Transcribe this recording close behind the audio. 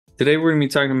Today we're going to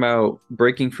be talking about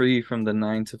breaking free from the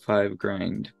 9 to 5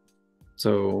 grind.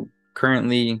 So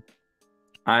currently,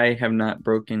 I have not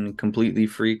broken completely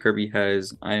free. Kirby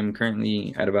has. I am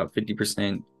currently at about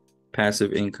 50%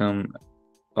 passive income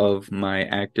of my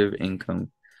active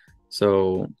income.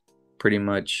 So pretty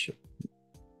much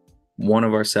one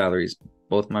of our salaries.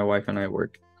 Both my wife and I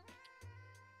work.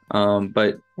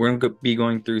 But we're going to be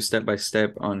going through step by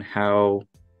step on how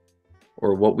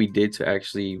or what we did to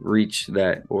actually reach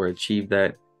that or achieve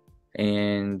that,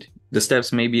 and the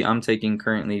steps maybe I'm taking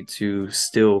currently to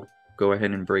still go ahead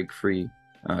and break free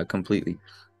completely.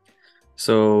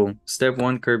 So, step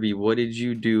one, Kirby, what did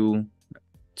you do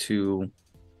to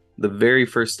the very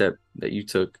first step that you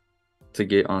took to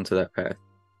get onto that path?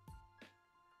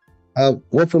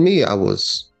 Well, for me, I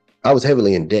was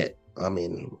heavily in debt.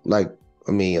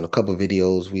 In a couple of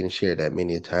videos, we didn't share that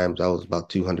many times. I was about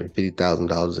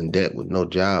 $250,000 in debt with no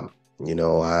job.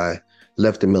 I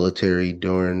left the military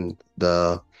during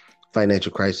the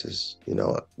financial crisis,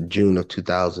 June of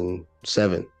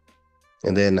 2007.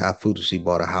 And then I foolishly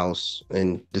bought a house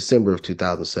in December of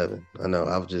 2007. I know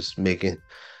I was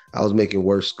making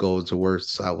worse go to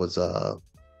worse. The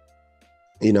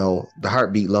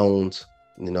heartbeat loans,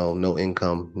 no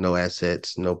income, no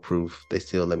assets, no proof. They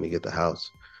still let me get the house.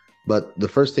 But the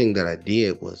first thing that I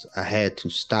did was I had to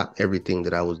stop everything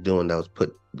that I was doing that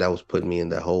was putting me in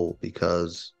that hole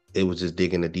because it was just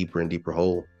digging a deeper and deeper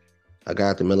hole. I got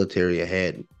out the military, I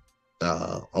had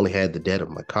only had the debt of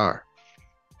my car,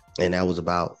 and that was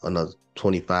about another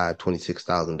 25,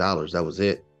 $26,000. That was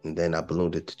it. And then I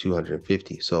ballooned it to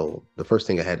 250. So the first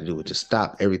thing I had to do was just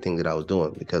stop everything that I was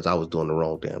doing because I was doing the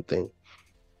wrong damn thing.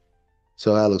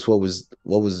 So Alex, what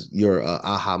was your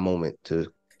aha moment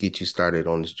to get you started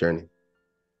on this journey?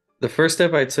 The first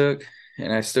step I took,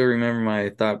 and I still remember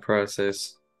my thought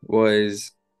process,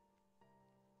 was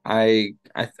I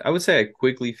would say I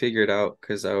quickly figured out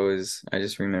because I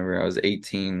just remember I was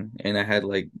 18 and I had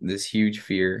like this huge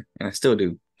fear, and I still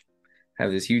do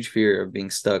have this huge fear of being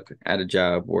stuck at a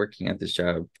job, working at this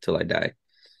job till I die.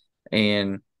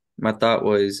 And my thought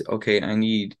was, okay, I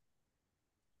need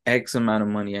X amount of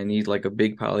money. I need like a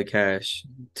big pile of cash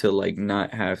to like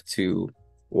not have to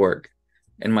work.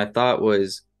 And my thought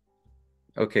was,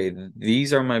 okay,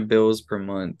 these are my bills per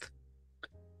month.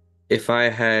 If I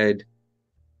had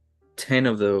 10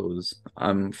 of those,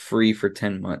 I'm free for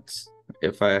 10 months.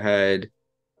 If I had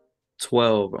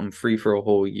 12, I'm free for a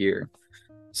whole year.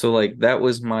 So like that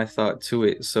was my thought to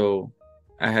it. So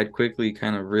I had quickly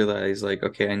kind of realized like,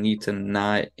 okay, I need to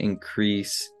not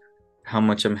increase how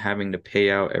much I'm having to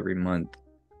pay out every month.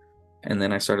 And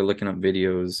then I started looking up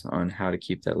videos on how to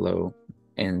keep that low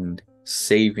and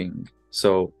saving.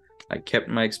 So I kept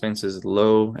my expenses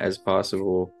low as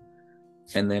possible,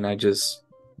 and then I just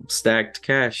stacked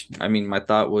cash. I mean, my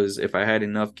thought was if I had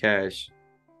enough cash,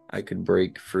 I could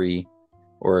break free,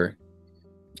 or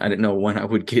I didn't know when I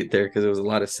would get there because there was a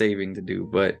lot of saving to do.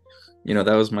 But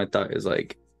that was my thought, is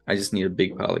like I just need a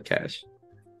big pile of cash.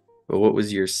 But what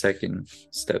was your second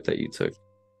step that you took?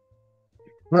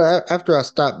 Well, after I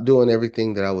stopped doing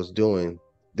everything that I was doing,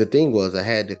 the thing was I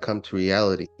had to come to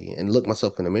reality and look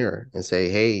myself in the mirror and say,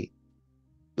 "Hey,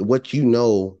 what you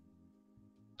know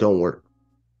don't work.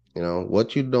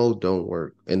 What you know don't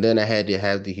work." And then I had to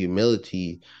have the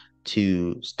humility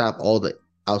to stop all the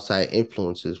outside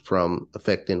influences from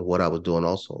affecting what I was doing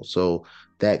also. So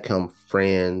that come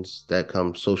friends, that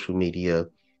comes social media,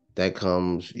 that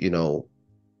comes,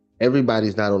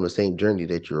 everybody's not on the same journey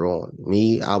that you're on.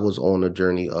 Me, I was on a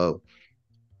journey of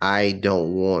I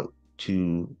don't want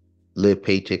to live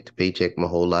paycheck to paycheck my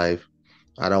whole life.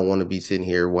 I don't want to be sitting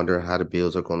here wondering how the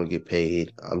bills are going to get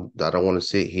paid. I don't want to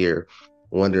sit here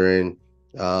wondering,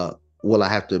 uh, will I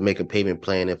have to make a payment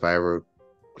plan if I ever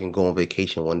can go on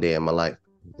vacation one day in my life?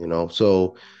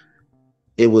 So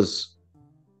it was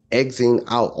exiting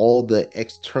out all the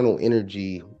external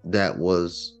energy that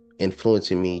was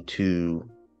influencing me to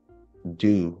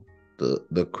do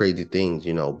the crazy things,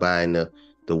 buying the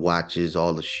watches,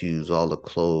 all the shoes, all the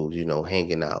clothes,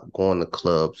 hanging out, going to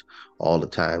clubs all the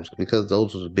times because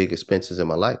those were the big expenses in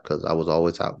my life because I was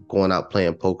always out going out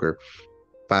playing poker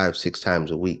 5, 6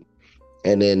 times a week.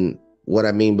 And then what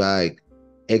I mean by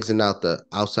exiting out the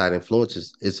outside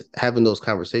influences is having those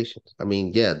conversations. I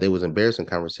mean, yeah, there was embarrassing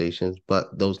conversations,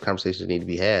 but those conversations need to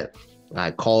be had.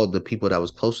 I called the people that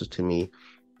was closest to me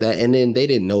and then they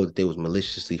didn't know that they was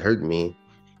maliciously hurting me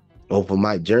over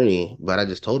my journey, but I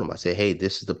just told them, I said, hey,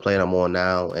 this is the plan I'm on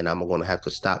now, and I'm going to have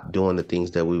to stop doing the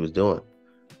things that we was doing.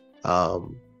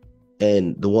 Um,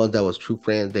 and the ones that was true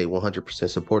friends, they 100%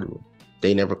 supported me.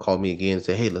 They never called me again and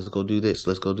say, hey, let's go do this.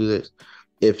 Let's go do this.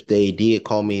 If they did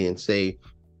call me and say,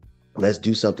 let's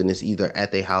do something that's either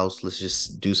at their house. Let's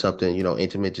just do something,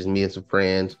 intimate, just me and some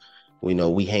friends.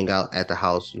 We hang out at the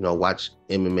house, watch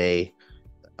MMA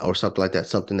or something like that,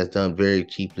 something that's done very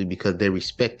cheaply because they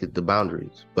respected the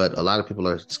boundaries. But a lot of people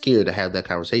are scared to have that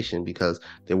conversation because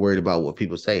they're worried about what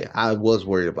people say. I was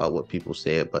worried about what people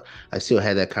said, but I still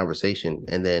had that conversation.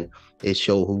 And then it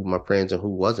showed who my friends and who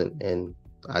wasn't. And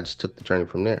I just took the journey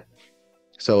from there.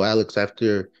 So Alex,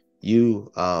 after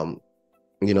you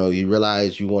you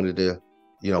realized you wanted to,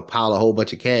 pile a whole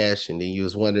bunch of cash, and then you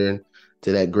was wondering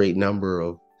to that great number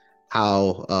of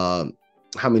how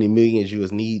how many millions you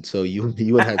was need so you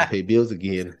wouldn't have to pay bills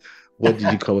again. What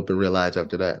did you come up and realize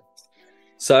after that?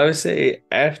 So I would say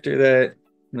after that,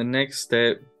 the next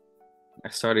step I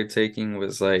started taking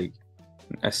was like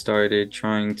I started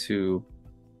trying to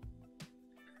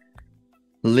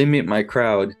limit my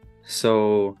crowd,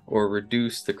 so or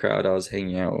reduce the crowd I was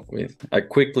hanging out with. I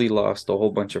quickly lost a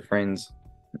whole bunch of friends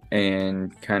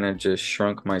and kind of just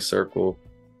shrunk my circle.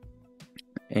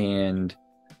 And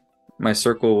my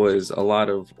circle was a lot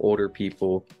of older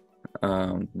people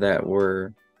that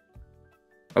were,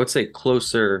 I would say,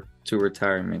 closer to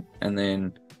retirement. And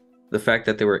then the fact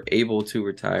that they were able to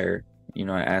retire,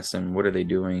 I asked them, what are they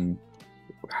doing?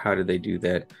 How did they do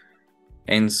that?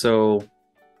 And so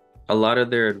a lot of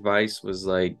their advice was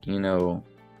like,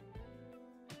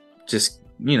 just,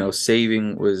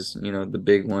 saving was, the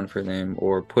big one for them,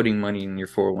 or putting money in your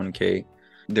 401k.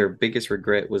 Their biggest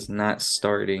regret was not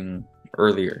starting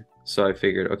earlier. So I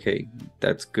figured, okay,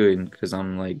 that's good because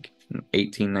I'm like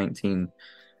 18, 19.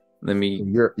 Let me,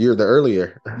 You're the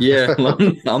earlier. yeah,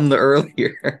 I'm the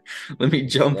earlier. Let me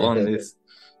jump on this.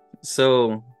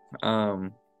 So,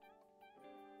 um,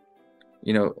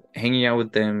 hanging out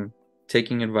with them,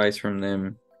 taking advice from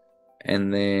them,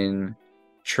 and then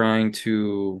trying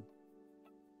to,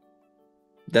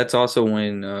 that's also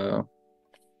when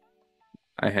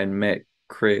I had met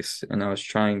Chris and I was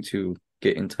trying to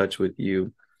get in touch with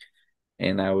you,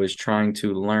 and I was trying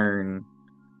to learn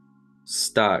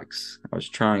stocks. I was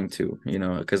trying to,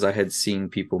 because I had seen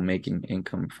people making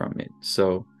income from it.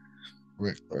 So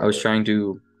Right, I right. was trying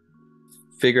to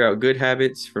figure out good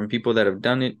habits from people that have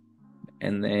done it,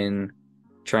 and then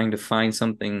trying to find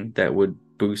something that would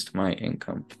boost my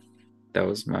income. That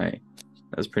was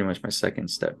pretty much my second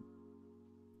step.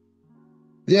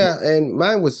 Yeah, and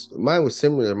mine was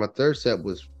similar. My third step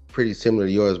was pretty similar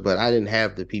to yours, but I didn't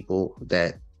have the people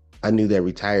that I knew that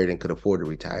retired and could afford to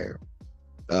retire.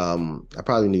 I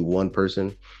probably knew one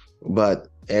person, but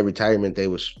at retirement they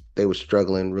were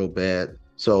struggling real bad.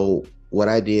 So what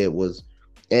I did was,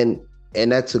 and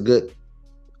and that's a good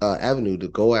avenue to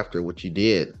go after what you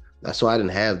did. So I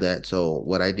didn't have that. So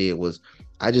what I did was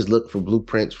I just looked for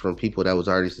blueprints from people that was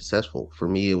already successful. For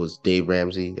me, it was Dave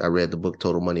Ramsey. I read the book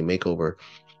Total Money Makeover,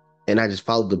 and I just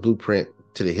followed the blueprint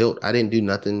to the hilt. I didn't do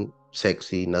nothing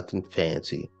sexy, nothing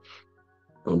fancy.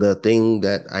 The thing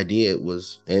that I did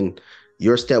was, and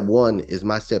your step one is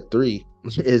my step three,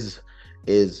 is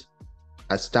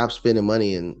I stopped spending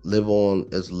money and live on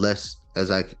as less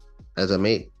as I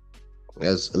made,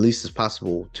 as at least as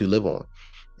possible to live on.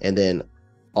 And then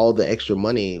all the extra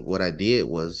money, what I did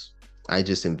was I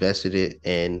just invested it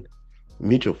in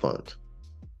mutual funds.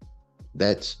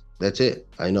 That's it.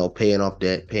 I know, paying off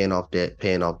debt, paying off debt,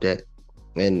 paying off debt.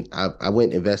 And I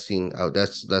went investing out.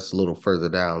 That's a little further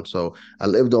down. So I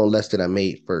lived on less than I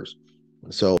made first.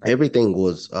 So everything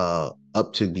was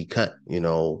up to be cut,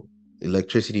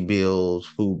 electricity bills,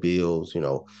 food bills,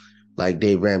 like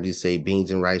Dave Ramsey say,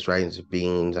 beans and rice and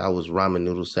beans. I was ramen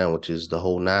noodle sandwiches, the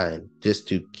whole nine, just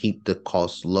to keep the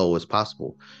costs low as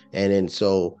possible. And then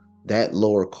so that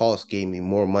lower cost gave me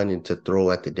more money to throw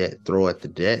at the debt.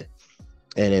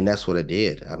 And then that's what I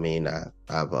did. I mean, I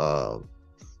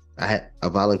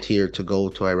volunteered to go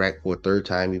to Iraq for a third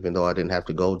time, even though I didn't have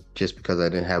to go, just because I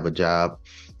didn't have a job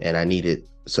and I needed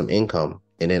some income.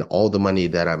 And then all the money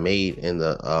that I made in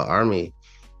the army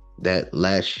that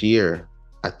last year,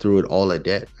 I threw it all at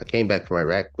debt. I came back from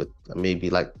Iraq with maybe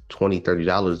like $20,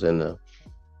 $30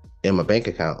 in my bank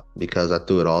account because I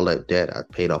threw it all at debt. I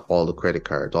paid off all the credit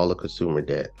cards, all the consumer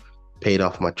debt, paid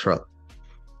off my truck.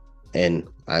 And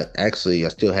I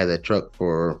still had that truck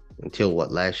for until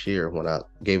what, last year, when I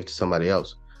gave it to somebody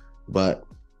else. But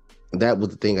that was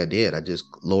the thing I did. I just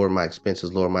lowered my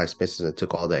expenses, and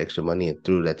took all the extra money and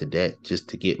threw it at the debt just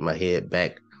to get my head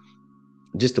back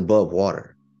just above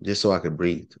water, just so I could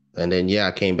breathe. And then, yeah,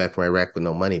 I came back from Iraq with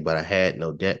no money, but I had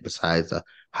no debt besides the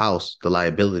house, the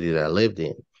liability that I lived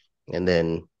in. And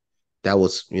then that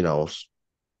was,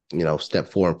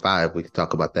 step 4 and 5. We could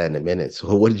talk about that in a minute.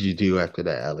 So what did you do after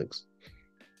that, Alex?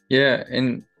 Yeah,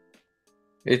 and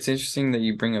it's interesting that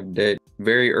you bring up debt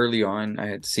very early on, I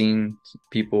had seen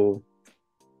people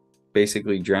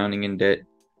basically drowning in debt.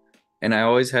 And I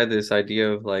always had this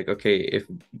idea of like, okay, if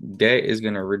debt is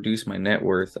going to reduce my net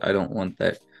worth, I don't want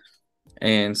that.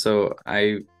 And so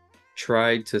I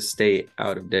tried to stay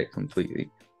out of debt completely.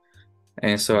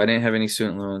 And so I didn't have any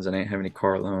student loans, I didn't have any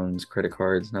car loans, credit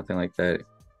cards, nothing like that.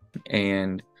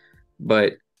 And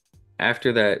but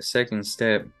after that second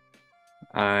step,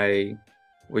 I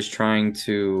was trying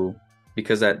to,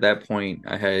 because at that point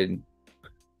I had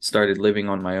started living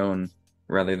on my own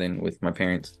rather than with my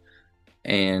parents.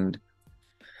 And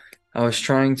I was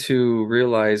trying to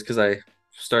realize, because I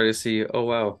started to see, oh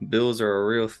wow, bills are a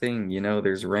real thing,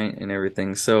 there's rent and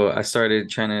everything. So I started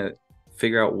trying to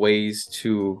figure out ways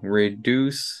to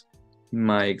reduce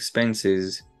my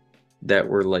expenses that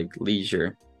were like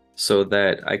leisure so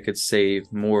that I could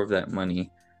save more of that money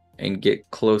and get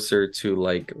closer to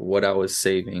like what I was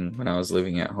saving when I was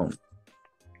living at home.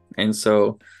 And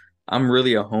so I'm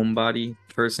really a homebody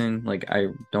person. Like I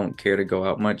don't care to go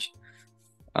out much.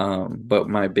 But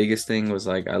my biggest thing was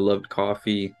like I loved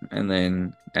coffee, and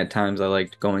then at times I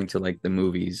liked going to like the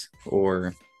movies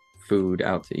or food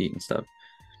out to eat and stuff.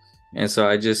 And so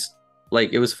I just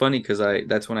like, it was funny because I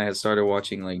that's when I had started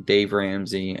watching like Dave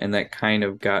Ramsey, and that kind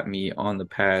of got me on the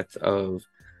path of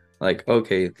like,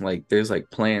 okay, like there's like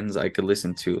plans I could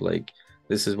listen to, like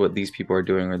this is what these people are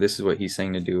doing, or this is what he's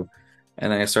saying to do.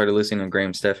 And I started listening to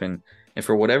Graham Stephan, and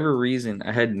for whatever reason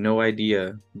I had no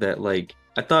idea that like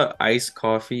I thought iced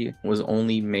coffee was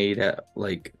only made at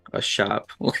like a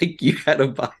shop. Like you had to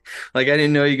buy, like I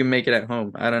didn't know you can make it at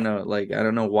home. I don't know, like I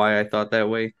don't know why I thought that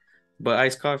way. But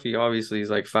iced coffee obviously is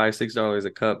like $5, $6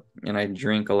 a cup, and I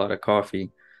drink a lot of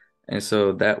coffee. And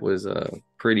so that was a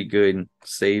pretty good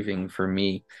saving for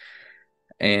me.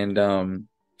 And from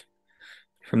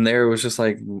there, it was just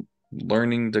like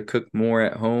learning to cook more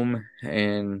at home.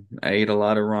 And I ate a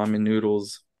lot of ramen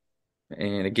noodles,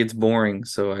 and it gets boring.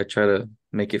 So I try to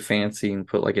make it fancy and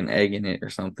put like an egg in it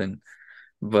or something.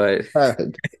 But,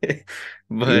 You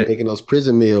but, making those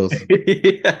prison meals.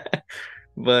 yeah.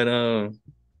 But,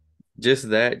 just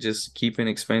that, just keeping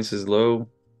expenses low,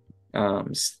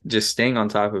 just staying on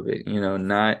top of it,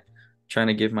 not trying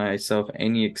to give myself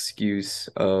any excuse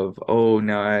of, oh,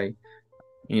 now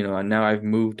I've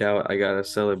moved out, I gotta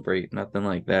celebrate, nothing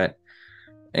like that.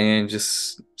 And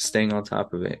just staying on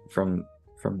top of it from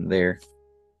there.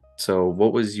 So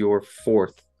what was your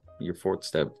fourth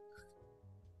step?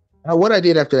 What I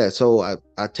did after that, so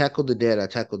I tackled the debt. I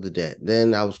tackled the debt.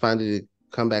 Then I was finally to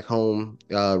come back home.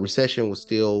 Recession was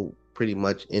still pretty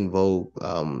much in vogue.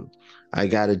 I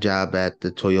got a job at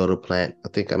the Toyota plant. I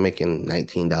think I'm making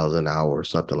 $19 an hour or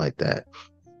something like that.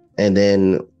 And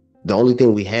then the only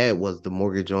thing we had was the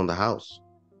mortgage on the house.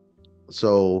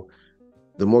 So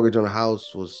the mortgage on the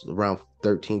house was around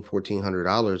 13,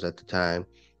 $1,400 at the time.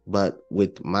 But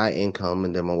with my income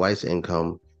and then my wife's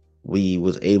income, we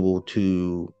was able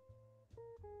to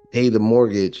pay the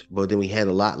mortgage, but then we had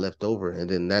a lot left over. And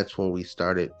then that's when we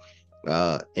started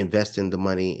investing the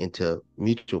money into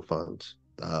mutual funds.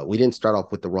 We didn't start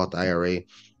off with the Roth IRA.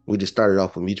 We just started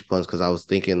off with mutual funds because I was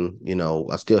thinking,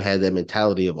 I still had that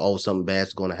mentality of, oh, something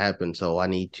bad's going to happen. So I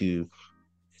need to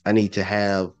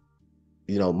have,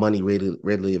 money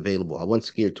readily available. I wasn't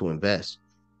scared to invest.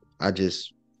 I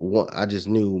just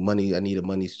knew money. I needed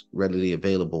money readily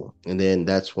available. And then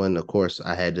that's when, of course,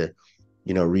 I had to,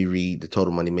 reread the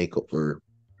Total Money Makeover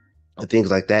and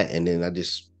things like that. And then I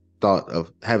just thought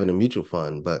of having a mutual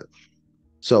fund. But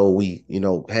so we,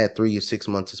 had 3 or 6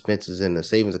 months expenses in the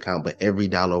savings account, but every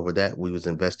dollar over that we was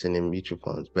investing in mutual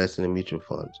funds.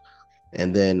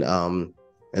 And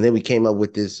then we came up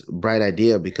with this bright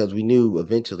idea because we knew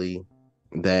eventually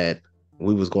that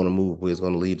we was going to move, we was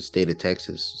going to leave the state of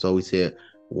Texas. So we said,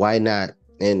 why not?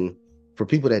 And for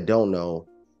people that don't know,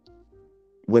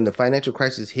 when the financial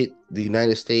crisis hit the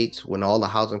United States, when all the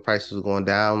housing prices were going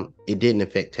down, it didn't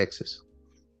affect Texas.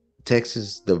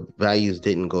 Texas, the values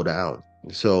didn't go down.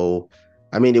 So,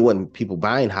 I mean, it wasn't people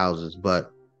buying houses,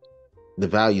 but the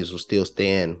values were still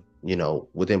staying,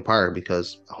 within par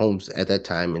because homes at that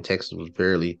time in Texas was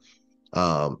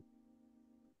um,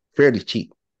 fairly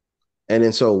cheap. And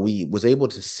then so we was able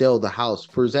to sell the house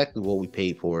for exactly what we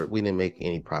paid for it. We didn't make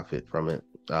any profit from it.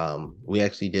 We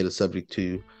actually did a subject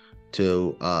to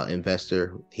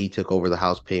investor. He took over the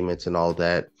house payments and all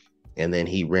that, and then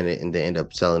he rented and then ended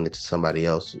up selling it to somebody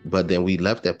else. But then we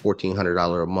left that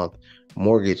 $1,400 a month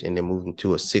mortgage and then moved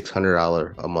into a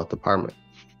 $600 a month apartment.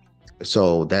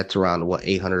 So that's around what,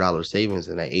 $800 savings,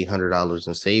 and that $800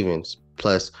 in savings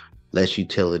plus less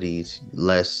utilities,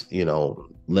 less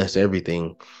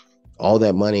everything, all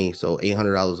that money. So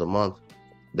 $800 a month.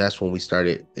 that's when we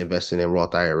started investing in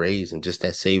Roth IRAs, and just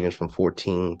that savings from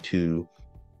 14 to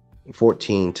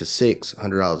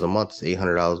 $600 a month, it's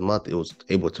 $800 a month. It was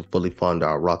able to fully fund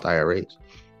our Roth IRAs.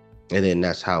 And then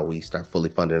that's how we start fully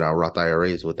funding our Roth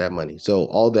IRAs with that money. So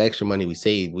all the extra money we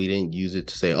saved, we didn't use it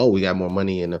to say, oh, we got more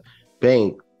money in the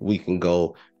bank. We can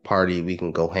go party. We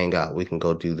can go hang out. We can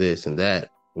go do this and that.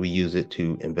 We use it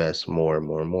to invest more and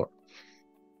more and more.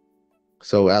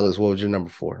 So, Alex, what was your number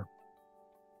four?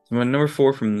 So my number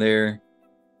four from there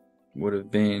would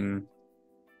have been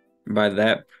by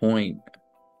that point,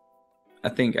 I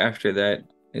think after that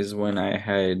is when I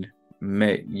had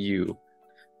met you.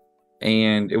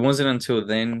 And it wasn't until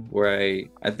then where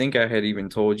I think I had even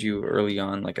told you early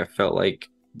on, like I felt like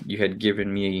you had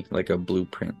given me like a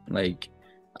blueprint. Like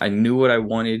I knew what I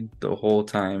wanted the whole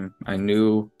time. I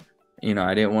knew,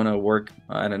 I didn't want to work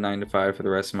at a 9 to 5 for the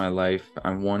rest of my life.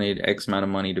 I wanted X amount of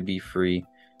money to be free,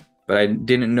 but I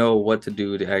didn't know what to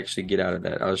do to actually get out of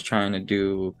that. I was trying to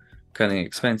do cutting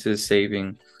expenses,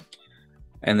 saving,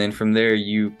 and then from there,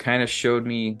 you kind of showed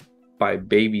me by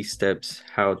baby steps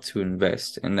how to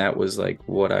invest. And that was like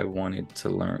what I wanted to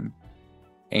learn.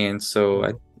 And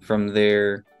so from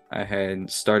there, I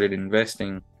had started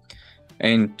investing.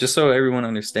 And just so everyone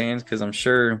understands, because I'm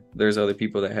sure there's other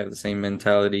people that have the same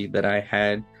mentality that I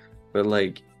had, but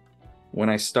like when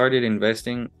I started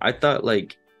investing, I thought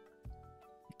like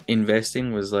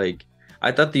investing was like,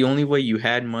 I thought the only way you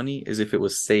had money is if it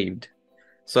was saved.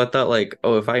 So I thought like,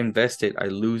 oh, if I invest it, I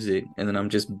lose it, and then I'm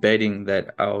just betting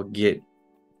that I'll get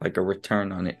like a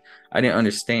return on it. I didn't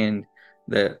understand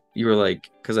that you were like,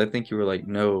 because I think you were like,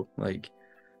 no, like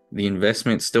the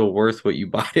investment's still worth what you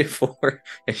bought it for.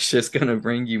 It's just gonna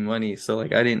bring you money. So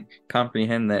like I didn't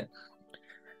comprehend that.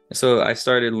 So I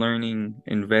started learning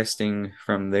investing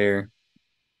from there,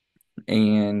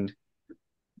 and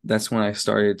that's when I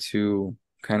started to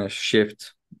kind of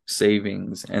shift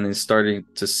savings and then starting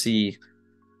to see,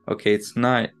 okay, it's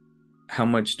not how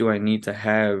much do I need to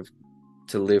have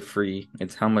to live free?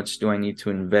 It's how much do I need to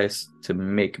invest to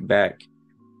make back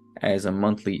as a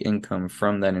monthly income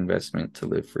from that investment to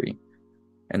live free?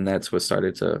 And that's what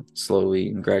started to slowly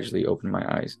and gradually open my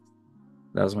eyes.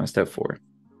 That was my step four.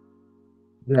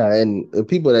 Yeah, and the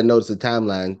people that notice the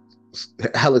timeline,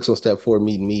 Alex on step four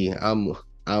meeting me. I'm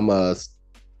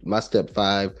my step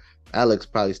five. Alex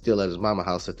probably still at his mama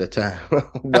house at that time.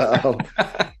 But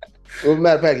well,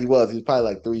 matter of fact, he was probably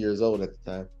like 3 years old at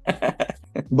the time.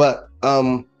 But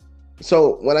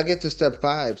so when I get to step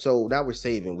five, so now we're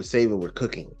saving, we're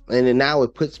cooking. And then now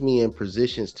it puts me in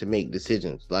positions to make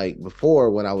decisions. Like before,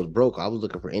 when I was broke, I was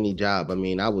looking for any job. I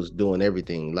mean, I was doing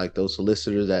everything. Like those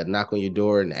solicitors that knock on your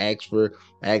door and ask,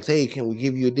 hey, can we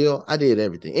give you a deal? I did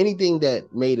everything. Anything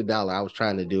that made a dollar, I was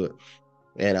trying to do it.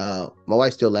 And my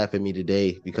wife still laugh at me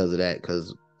today because of that.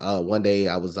 Because one day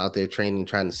I was out there training,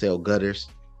 trying to sell gutters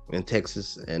in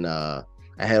Texas, and I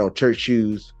had on church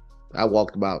shoes. I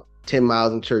walked about 10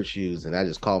 miles in church shoes, and I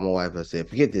just called my wife. I said,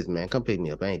 "Forget this, man. Come pick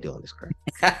me up. I ain't doing this crap."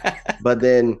 But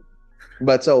then,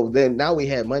 but so then now we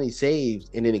had money saved,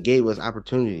 and then it gave us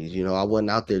opportunities. I wasn't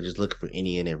out there just looking for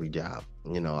any and every job.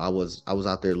 I was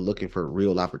out there looking for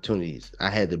real opportunities. I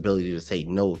had the ability to say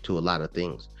no to a lot of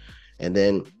things, and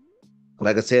then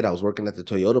like I said, I was working at the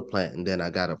Toyota plant, and then I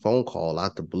got a phone call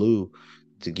out the blue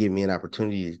to give me an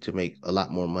opportunity to make a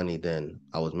lot more money than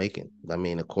I was making. I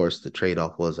mean, of course, the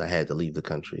trade-off was I had to leave the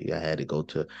country. I had to go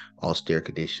to austere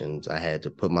conditions. I had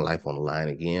to put my life on the line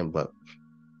again. But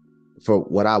for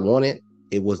what I wanted,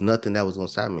 it was nothing that was going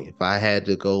to stop me. If I had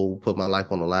to go put my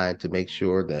life on the line to make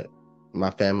sure that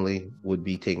my family would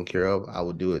be taken care of, I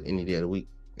would do it any day of the week.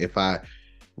 If I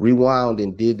rewound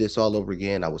and did this all over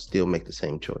again, I would still make the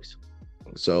same choice.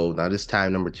 So now this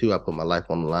time number two, I put my life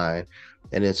on the line.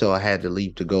 And then so I had to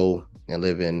leave to go and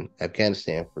live in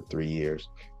Afghanistan for 3 years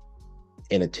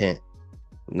in a tent,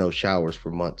 no showers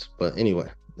for months. But anyway,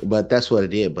 but that's what I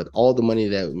did. But all the money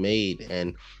that I made,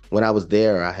 and when I was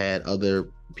there, I had other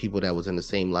people that was in the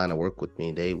same line of work with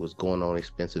me. They was going on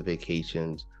expensive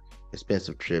vacations,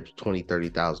 expensive trips,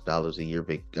 $20,000, $30,000 a year.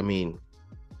 I mean,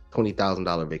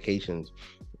 $20,000 vacations.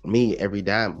 Me, every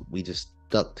dime, we just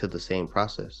stuck to the same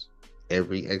process.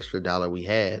 Every extra dollar we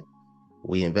had,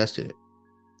 we invested it.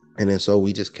 And then so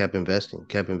we just kept investing,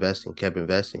 kept investing, kept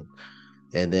investing.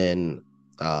 And then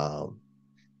um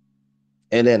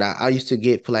I used to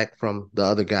get flack from the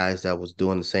other guys that was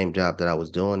doing the same job that I was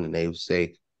doing, and they would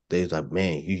say, they was like,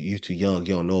 man, you too young,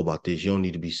 you don't know about this, you don't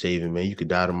need to be saving, man, you could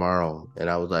die tomorrow. And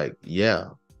I was like, yeah.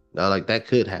 I was like, that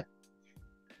could happen.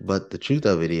 But the truth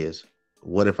of it is,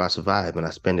 what if I survive and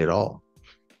I spend it all?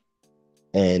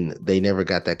 And they never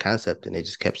got that concept, and they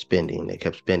just kept spending. They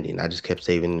kept spending. I just kept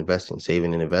saving and investing,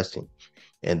 saving and investing.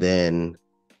 And then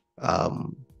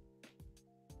um,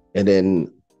 and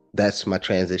then that's my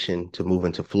transition to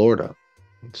moving to Florida.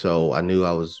 So I knew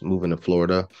I was moving to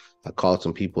Florida. I called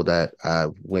some people that I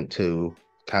went to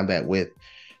combat with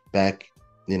back,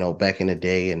 back in the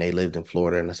day, and they lived in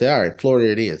Florida. And I said, all right,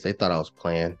 Florida it is. They thought I was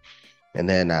playing. And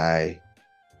then I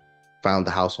found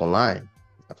the house online.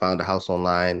 I found a house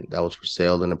online that was for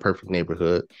sale in a perfect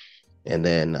neighborhood. And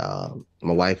then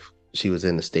my wife, she was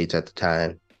in the States at the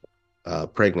time,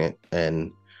 pregnant,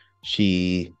 and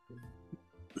she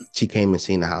she came and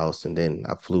seen the house, and then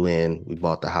I flew in. We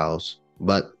bought the house.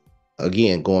 But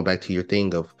again, going back to your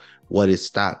thing of what is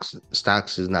stocks,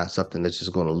 stocks is not something that's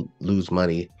just going to lose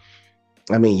money.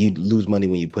 I mean, you lose money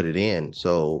when you put it in.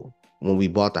 So when we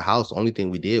bought the house, only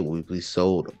thing we did was we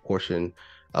sold a portion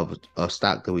of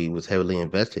stock that we was heavily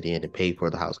invested in and paid for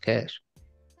the house cash.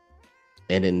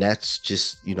 And then that's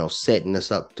just, setting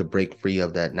us up to break free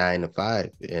of that 9 to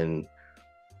 5 and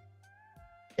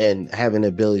having the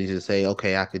ability to say,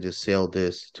 okay, I could just sell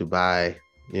this to buy,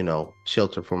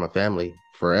 shelter for my family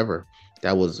forever.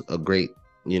 That was a great,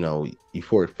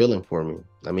 euphoric feeling for me.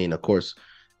 I mean, of course,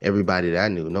 everybody that I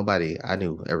knew, nobody I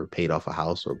knew ever paid off a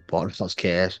house or bought a house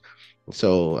cash.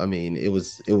 So, I mean, it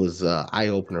was eye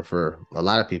opener for a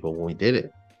lot of people when we did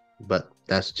it. But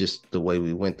that's just the way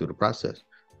we went through the process.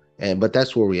 But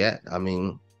that's where we at. I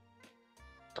mean,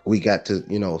 we got to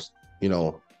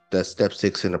that step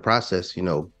 6 in the process,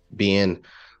 being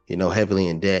heavily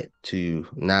in debt to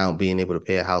now being able to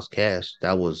pay a house cash.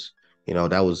 That was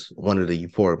one of the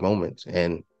euphoric moments.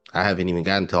 And I haven't even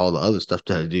gotten to all the other stuff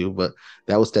that I do, but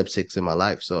that was step 6 in my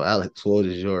life. So Alex, what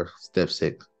is your step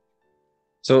 6?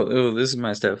 So this is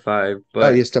my step five, Oh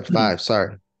but yeah, step 5,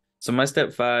 sorry. so my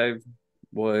step five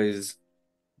was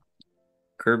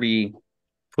Kirby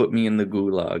put me in the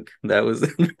gulag. That was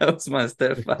that was my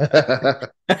step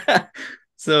five.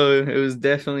 So it was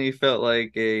definitely felt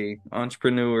like a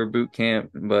entrepreneur boot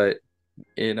camp, but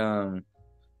it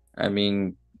I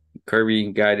mean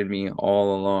Kirby guided me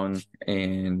all along,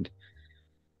 and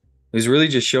it was really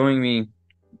just showing me,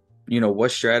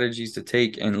 what strategies to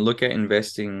take and look at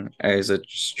investing as a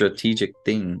strategic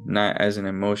thing, not as an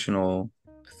emotional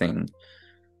thing.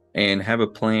 And have a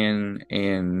plan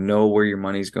and know where your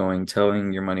money's going,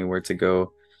 telling your money where to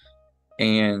go,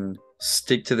 and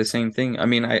stick to the same thing. I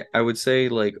mean, I would say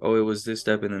like, oh, it was this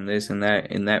step and then this and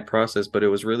that in that process, but it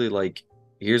was really like,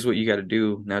 here's what you got to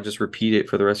do. Now just repeat it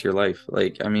for the rest of your life.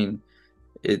 Like, I mean,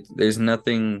 there's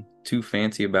nothing too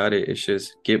fancy about it. It's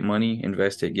just get money,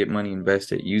 invest it, get money,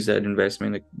 invest it, use that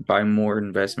investment to buy more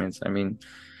investments. I mean,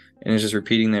 and it's just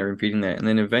repeating that, repeating that. And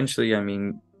then eventually, I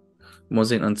mean,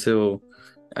 wasn't until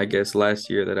I guess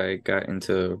last year that I got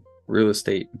into real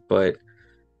estate, but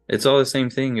it's all the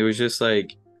same thing. It was just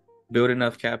like build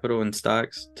enough capital in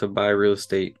stocks to buy real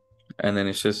estate, and then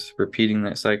it's just repeating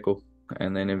that cycle.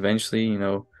 And then eventually,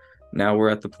 now we're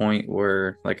at the point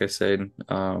where, like I said,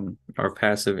 our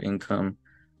passive income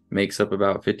makes up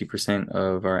about 50%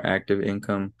 of our active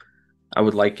income. I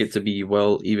would like it to be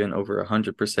well even over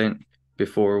 100%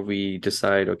 before we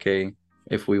decide, okay,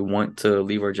 if we want to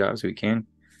leave our jobs, we can.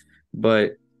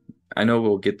 But I know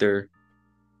we'll get there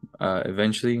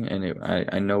eventually, and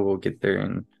I know we'll get there.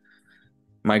 And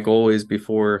my goal is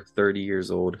before 30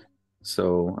 years old.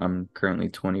 So I'm currently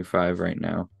 25 right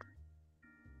now,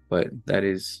 but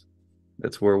that's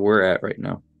where we're at right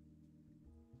now.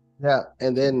 Yeah,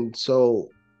 and then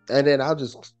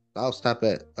I'll stop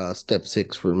at step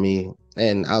 6 for me,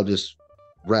 and I'll just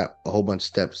wrap a whole bunch of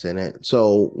steps in it.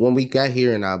 So when we got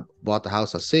here and I bought the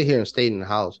house, I sit here and stayed in the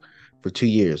house for 2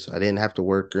 years. I didn't have to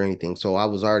work or anything, so I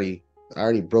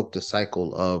already broke the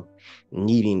cycle of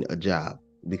needing a job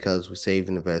because we saved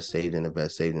and invest, saved and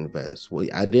invest, saved and invest.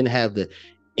 I didn't have the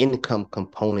income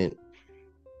component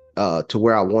to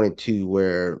where I wanted to,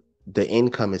 where the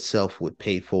income itself would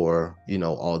pay for,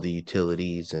 all the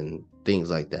utilities and things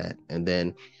like that. And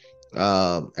then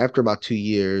after about 2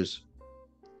 years,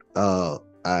 uh,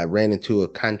 I ran into a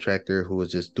contractor who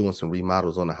was just doing some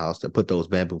remodels on the house that put those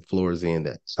bamboo floors in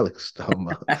that Alex was talking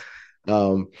about.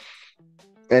 Um,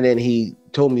 and then he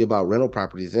told me about rental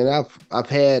properties, and I've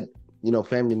had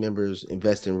family members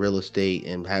invest in real estate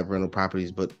and have rental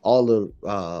properties, but all the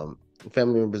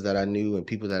family members that I knew and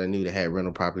people that I knew that had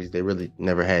rental properties, they really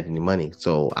never had any money.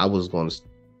 So I was going to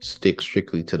stick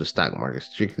strictly to the stock market,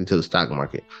 strictly to the stock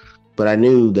market. But I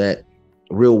knew that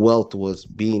real wealth was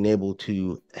being able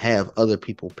to have other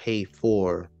people pay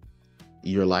for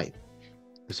your life.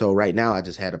 So right now I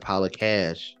just had a pile of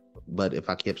cash, but if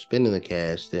I kept spending the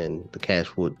cash, then the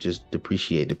cash would just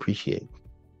depreciate.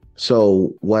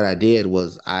 So what I did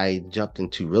was I jumped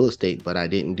into real estate, but I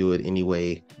didn't do it any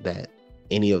way that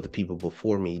any of the people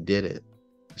before me did it.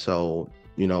 So,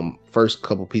 first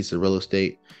couple pieces of real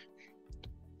estate,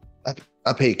 I,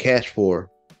 I paid cash for.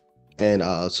 And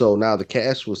so now the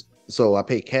cash was, so I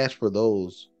paid cash for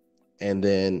those. And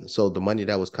then, so the money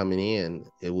that was coming in,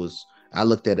 I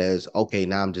looked at it as, okay,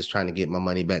 now I'm just trying to get my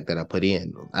money back that I put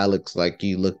in. Alex, like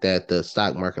you looked at the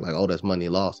stock market, like, oh, that's money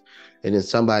lost. And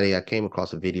then I came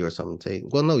across a video or something say,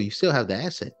 well, no, you still have the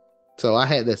asset. So I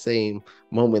had that same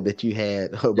moment that you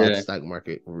had about the Yeah. stock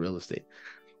market or real estate.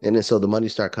 And then so the money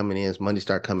start coming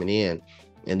in.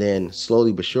 And then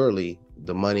slowly but surely,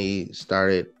 the money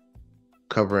started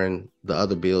covering the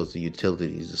other bills, the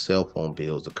utilities, the cell phone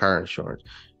bills, the car insurance,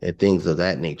 and things of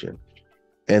that nature.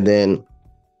 And then,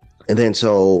 and then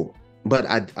so, but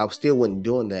I still wasn't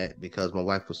doing that because my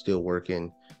wife was still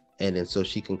working. And then so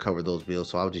she can cover those bills.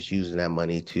 So I was just using that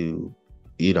money to,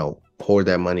 hoard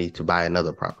that money to buy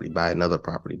another property, buy another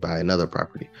property, buy another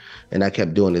property. And I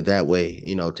kept doing it that way,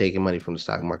 taking money from the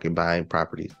stock market, buying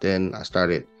properties. Then I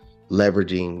started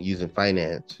leveraging using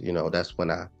finance. That's when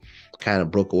I kind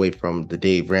of broke away from the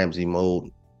Dave Ramsey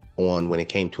mode on when it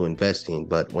came to investing.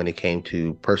 But when it came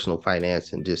to personal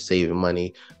finance and just saving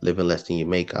money, living less than you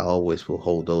make, I always will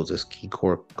hold those as key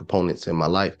core components in my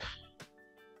life.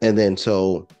 And then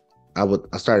so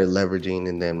I started leveraging,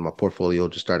 and then my portfolio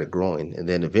just started growing. And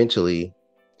then eventually,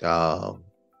 uh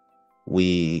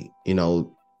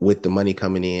with the money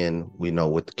coming in,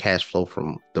 with the cash flow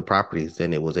from the properties,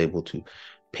 then it was able to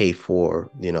pay for,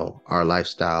 our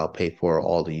lifestyle, pay for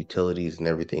all the utilities and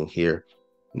everything here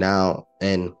now.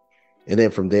 And then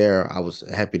from there, I was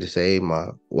happy to say my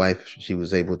wife, she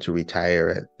was able to retire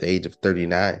at the age of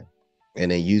 39.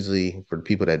 And then usually, for the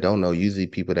people that don't know, usually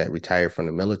people that retire from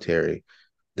the military,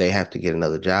 they have to get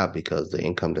another job because the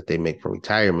income that they make from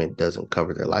retirement doesn't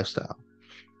cover their lifestyle.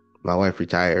 My wife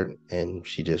retired and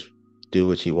she just do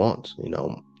what she wants.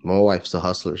 My wife's a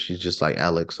hustler. She's just like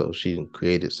Alex. So she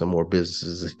created some more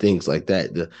businesses and things like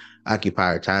that to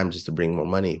occupy her time just to bring more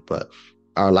money. But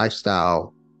our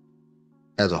lifestyle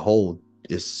as a whole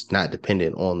is not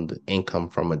dependent on the income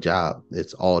from a job.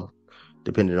 It's all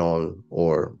dependent on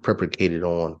or predicated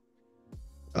on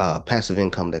passive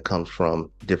income that comes from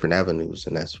different avenues,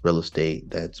 and that's real estate,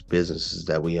 that's businesses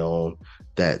that we own,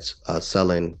 that's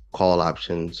selling call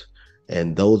options,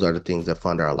 and those are the things that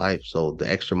fund our life. So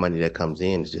the extra money that comes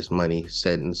in is just money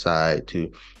set aside to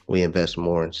we invest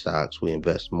more in stocks, we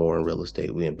invest more in real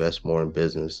estate, we invest more in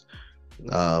business.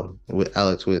 With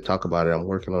Alex, we'll talk about it. I'm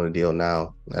working on a deal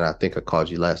now, and I think I called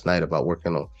you last night about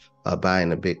working on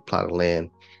buying a big plot of land.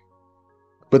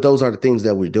 But those are the things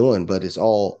that we're doing, but it's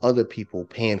all other people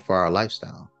paying for our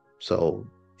lifestyle. So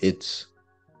it's,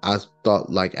 I thought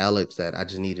like Alex that I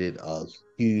just needed a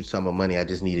huge sum of money. I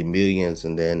just needed millions,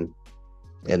 and then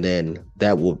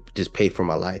that will just pay for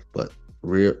my life. But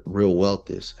real wealth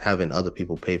is having other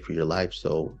people pay for your life.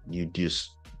 So you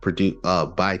just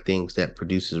buy things that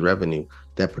produces revenue,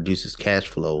 that produces cash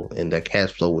flow, and that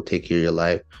cash flow will take care of your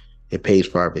life. It pays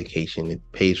for our vacation. It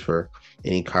pays for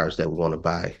any cars that we want to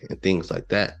buy and things like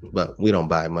that. But we don't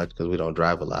buy much because we don't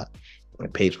drive a lot.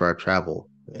 It pays for our travel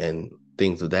and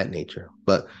things of that nature.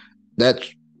 But that's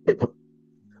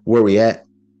where we at.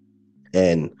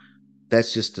 And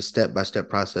that's just the step by step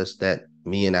process that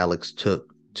me and Alex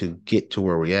took to get to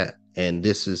where we're at. And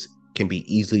this is can be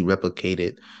easily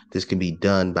replicated. This can be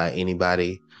done by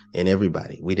anybody and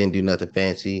everybody. We didn't do nothing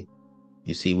fancy.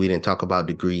 You see, we didn't talk about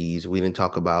degrees. We didn't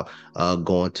talk about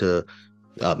going to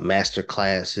master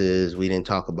classes. We didn't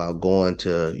talk about going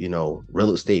to,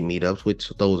 real estate meetups, which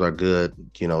those are good,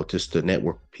 just to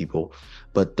network with people.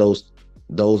 But those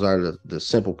are the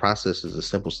simple processes, the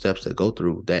simple steps that go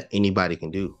through that anybody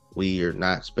can do. We are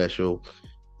not special.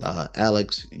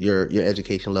 Alex, your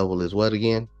education level is what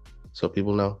again? So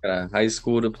people know. Got a high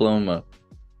school diploma.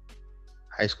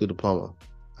 High school diploma.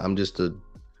 I'm just a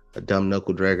dumb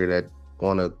knuckle dragger that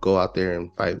want to go out there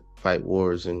and fight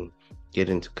wars and get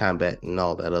into combat and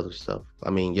all that other stuff.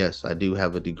 I mean, yes, I do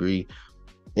have a degree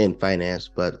in finance,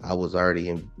 but I was already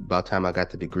in about time I got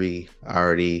the degree,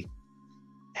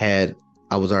 had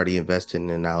I was already investing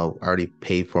and I already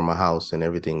paid for my house and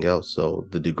everything else. So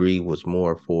the degree was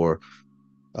more for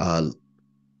uh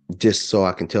just so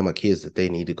I can tell my kids that they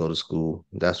need to go to school.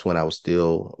 That's when I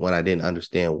didn't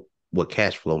understand what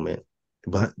cash flow meant.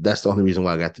 But that's the only reason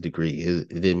why I got the degree. It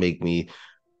didn't make me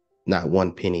not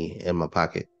one penny in my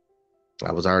pocket.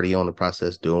 I was already on the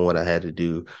process doing what I had to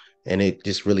do. And it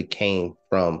just really came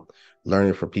from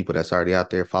learning from people that's already out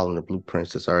there, following the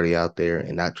blueprints that's already out there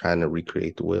and not trying to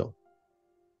recreate the wheel.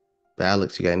 But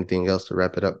Alex, you got anything else to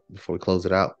wrap it up before we close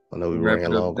it out? I know we Wrap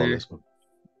ran it up long on there. this one.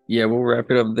 yeah, we'll wrap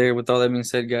it up there. With all that being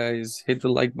said, guys, hit the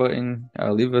like button,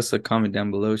 leave us a comment down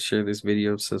below, share this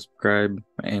video, subscribe,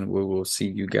 and we will see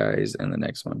you guys in the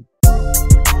next one.